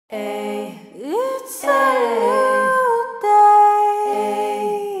It's a new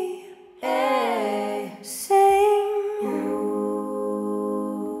day. Sing.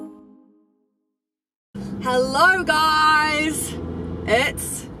 Hello guys,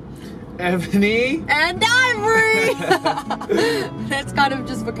 it's Ebony and Ivory. That's kind of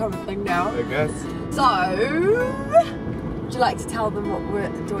just become a thing now, I guess. So, would you like to tell them what we're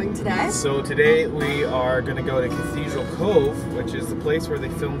doing today? So today we are going to go to Cathedral Cove, which is the place where they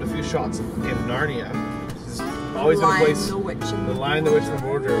filmed a few shots in Narnia. This has always been a place, The Lion, the Witch, and the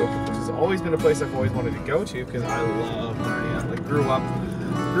Wardrobe, which has always been a place I've always wanted to go to because I love Narnia. Like grew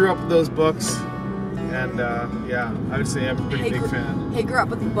up with those books, and yeah, I would say I'm a pretty big fan. He grew up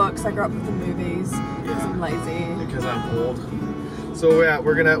with the books. I grew up with the movies because I'm lazy. Because I'm old. So yeah,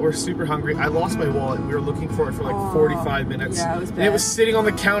 we're super hungry. I lost my wallet. We were looking for it for like 45 minutes. Yeah, it was bad. And it was sitting on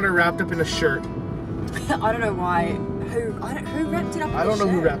the counter wrapped up in a shirt. I don't know why. Who wrapped it up? I don't know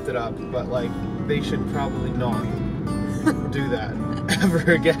who wrapped it up, but like they should probably not do that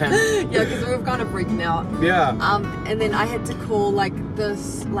ever again. Yeah, because we were kind of freaking out. Yeah. And then I had to call like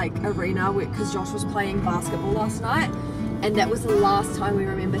this arena because Josh was playing basketball last night, and that was the last time we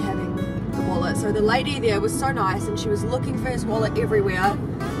remembered having the wallet. So the lady there was so nice, and she was looking for his wallet everywhere,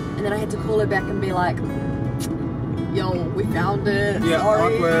 and then I had to call her back and be like, yo, we found it. Yeah,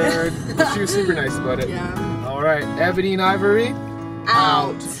 sorry. awkward. But she was super nice about it. Yeah. Alright, Ebony and Ivory,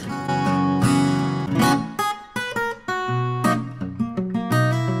 out.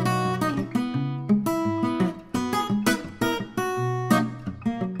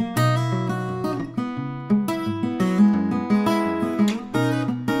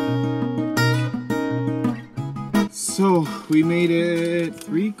 So we made it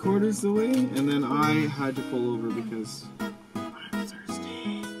 3/4 the way, and then I had to pull over because I'm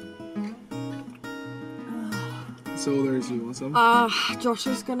thirsty. So there's you. Want some? Josh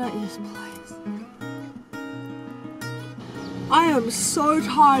is gonna. Yes, please. I am so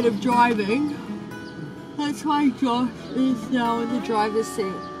tired of driving. That's why Josh is now in the driver's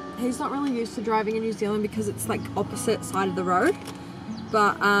seat. He's not really used to driving in New Zealand because it's like opposite side of the road.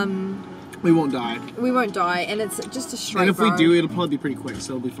 But we won't die. We won't die, and it's just a straight road. And if we do, it'll probably be pretty quick,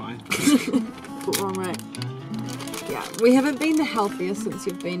 so it'll be fine. But wrong way. Yeah, we haven't been the healthiest since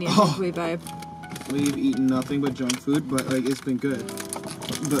you've been here, have we, babe? We've eaten nothing but junk food, but like it's been good.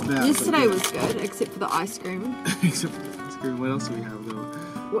 But bad. Yesterday was good, except for the ice cream. Except for the ice cream. What else do we have though?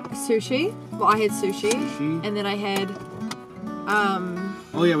 What, sushi? Well, I had sushi. And then I had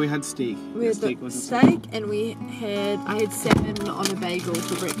oh yeah, we had steak. We had steak, and I had salmon on a bagel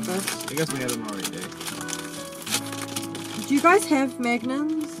for breakfast. I guess we had them already. Do you guys have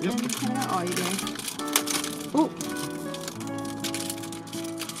magnums? Yep. In Canada? Oh, you do. Oh.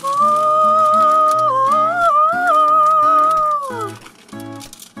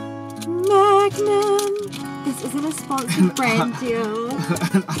 Magnum. This isn't a sponsored brand deal.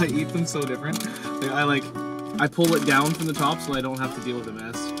 I eat them so different. Like, I pull it down from the top so I don't have to deal with the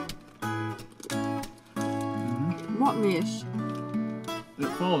mess. What mess? It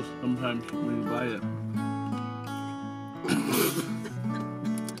falls sometimes when you buy it.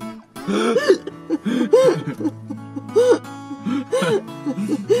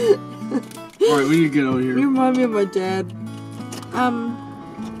 Alright, we need to get over here. You remind me of my dad.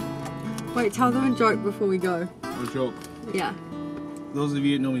 Wait, tell them a joke before we go. A joke? Yeah. Those of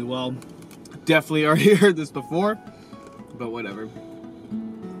you that know me well definitely already heard this before, but whatever.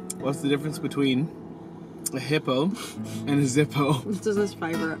 What's the difference between a hippo and a Zippo? This is his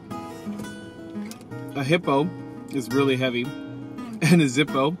favorite. A hippo is really heavy, and a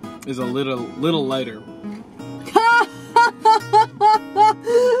Zippo is a little lighter.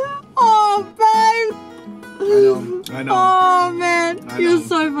 Oh, babe! I know. Oh, man. You're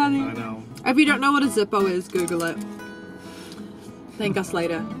so funny. I know. If you don't know what a Zippo is, Google it. Thank us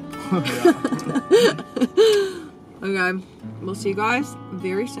later. Okay, we'll see you guys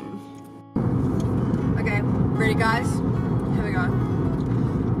very soon. Okay, ready guys? Here we go.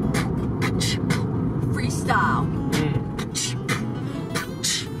 Freestyle.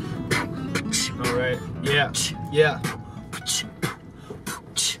 Alright, yeah.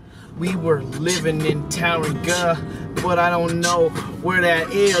 We were living in Taringa, but I don't know where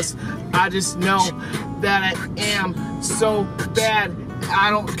that is. I just know that I am so bad,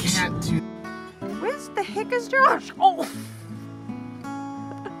 can't do. Where's the heck is Josh? Oh!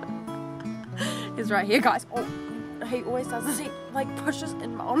 He's right here, guys. Oh, he always does this. He like pushes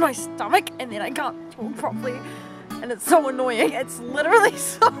on my stomach, and then I can't talk properly, and it's so annoying. It's literally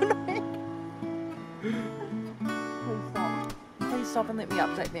so annoying. Please stop and let me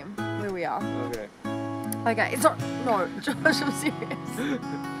update them where we are. Okay. Okay, no, Josh, I'm serious.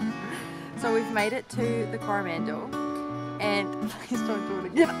 So we've made it to the Coromandel, and please don't do it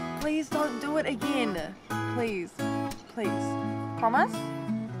again. Please don't do it again. Please, please. Promise?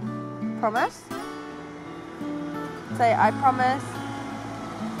 Promise? Say, I promise.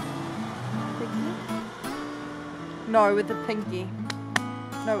 Pinky? No, with the pinky.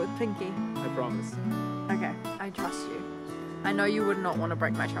 No, with pinky. I promise. Okay, I trust you. I know you would not want to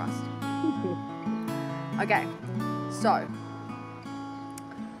break my trust. Okay, so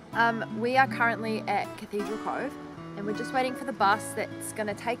we are currently at Cathedral Cove, and we're just waiting for the bus that's going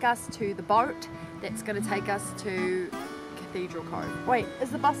to take us to the boat that's going to take us to Cathedral Cove. Wait,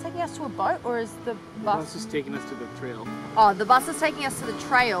 is the bus taking us to a boat, or is the bus... The bus is taking us to the trail. Oh, the bus is taking us to the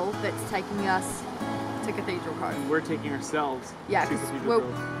trail that's taking us to Cathedral Cove. And we're taking ourselves to Cathedral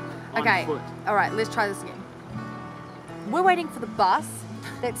Cove on foot. Alright, let's try this again. We're waiting for the bus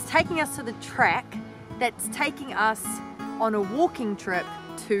that's taking us to the track that's taking us on a walking trip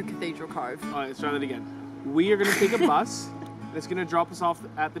to Cathedral Cove. Alright, let's try that again. We are going to take a bus that's going to drop us off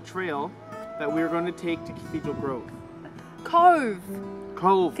at the trail that we're going to take to Cathedral Grove. Cove!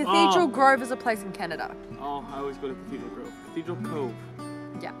 Cove! Cathedral Grove is a place in Canada. Oh, I always go to Cathedral Grove. Cathedral Cove.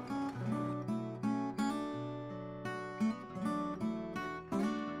 Yeah.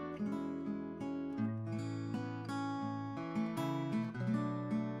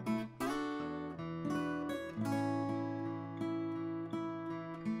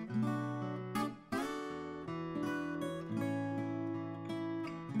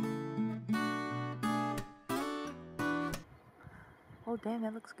 Oh damn,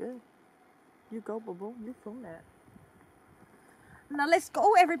 that looks good. You go, boo-boo. You film that. Now let's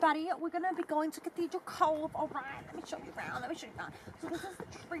go, everybody. We're gonna be going to Cathedral Cove. All right, let me show you around. Let me show you around. So this is the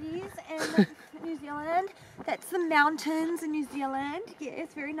trees in New Zealand. That's the mountains in New Zealand.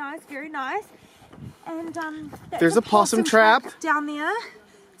 Yes, very nice, very nice. And there's a possum trap down there.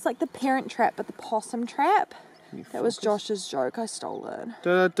 It's like the Parent Trap, but the possum trap. That was Josh's joke. I stole it.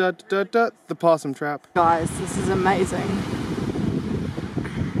 The possum trap. Guys, this is amazing.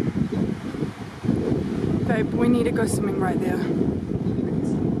 Babe, we need to go swimming right there.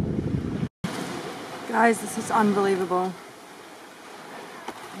 Guys, this is unbelievable.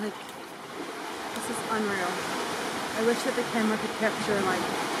 Like, this is unreal. I wish that the camera could capture, like,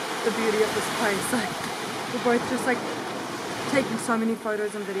 the beauty of this place. Like, we're both just, like, taking so many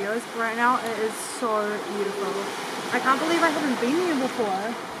photos and videos right now. It is so beautiful. I can't believe I haven't been here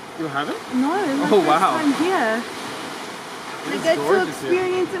before. You haven't? No, it's my first time here. I get to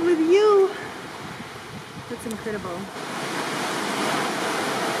experience it with you. It's incredible.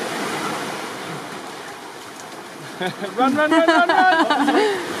 Run, run, run, run,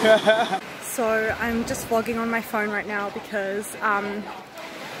 run! So I'm just vlogging on my phone right now because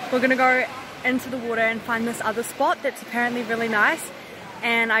we're gonna go into the water and find this other spot that's apparently really nice,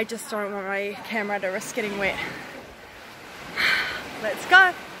 and I just don't want my camera to risk getting wet. Let's go!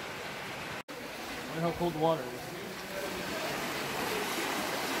 I wonder how cold the water is.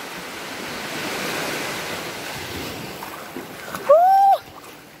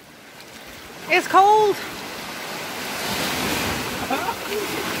 It's cold!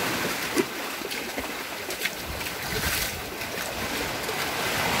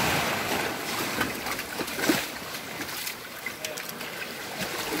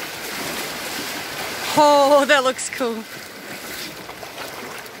 Oh, that looks cool.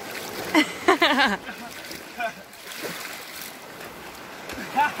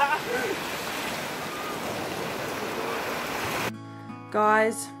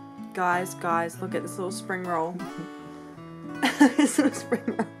 Guys, look at this little spring roll. This little spring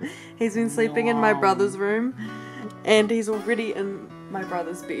roll. He's been sleeping in my brother's room, and he's already in my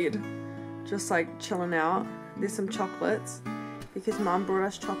brother's bed, just like chilling out. There's some chocolates because Mum brought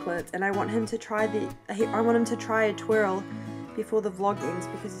us chocolates, and I want him to try a twirl before the vlog ends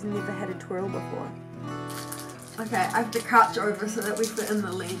because he's never had a twirl before. Okay, I have to crouch over so that we fit in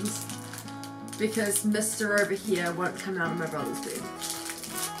the lens because Mr. over here won't come out of my brother's bed.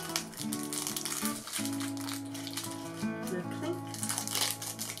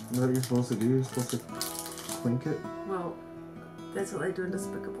 You know what you're supposed to do? You're supposed to clink it? Well, that's what they do in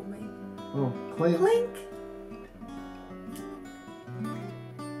Despicable Me. Oh, clink. Clink!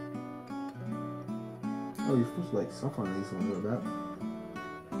 Oh, you're supposed to like suck on these a little bit.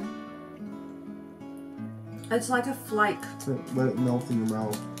 It's like a flake. Let it melt in your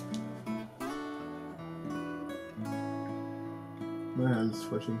mouth. My hand's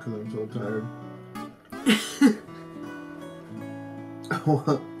twitching because I'm so tired.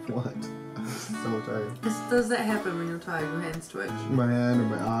 What? I'm so tired. Does that happen when you're tired? Your hands twitch? My hand or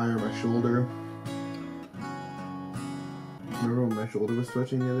my eye or my shoulder. Remember when my shoulder was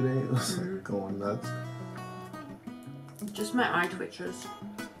twitching the other day? It was like going nuts. Just my eye twitches.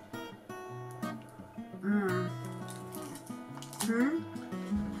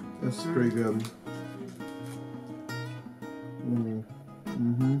 That's pretty good.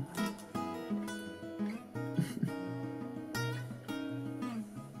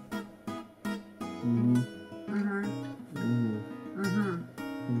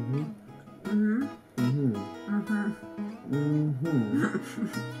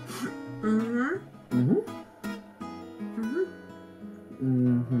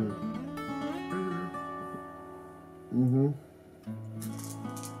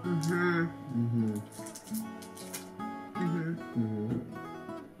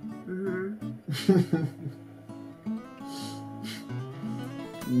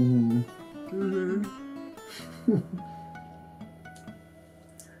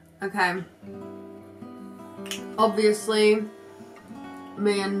 Okay. Obviously,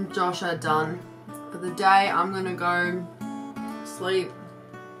 me and Josh are done for the day. I'm gonna go sleep.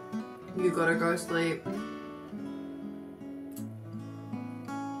 You gotta go sleep.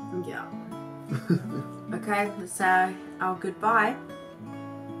 Yeah. Okay, let's say our goodbye.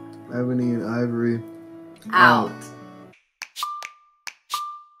 Ebony and Ivory out.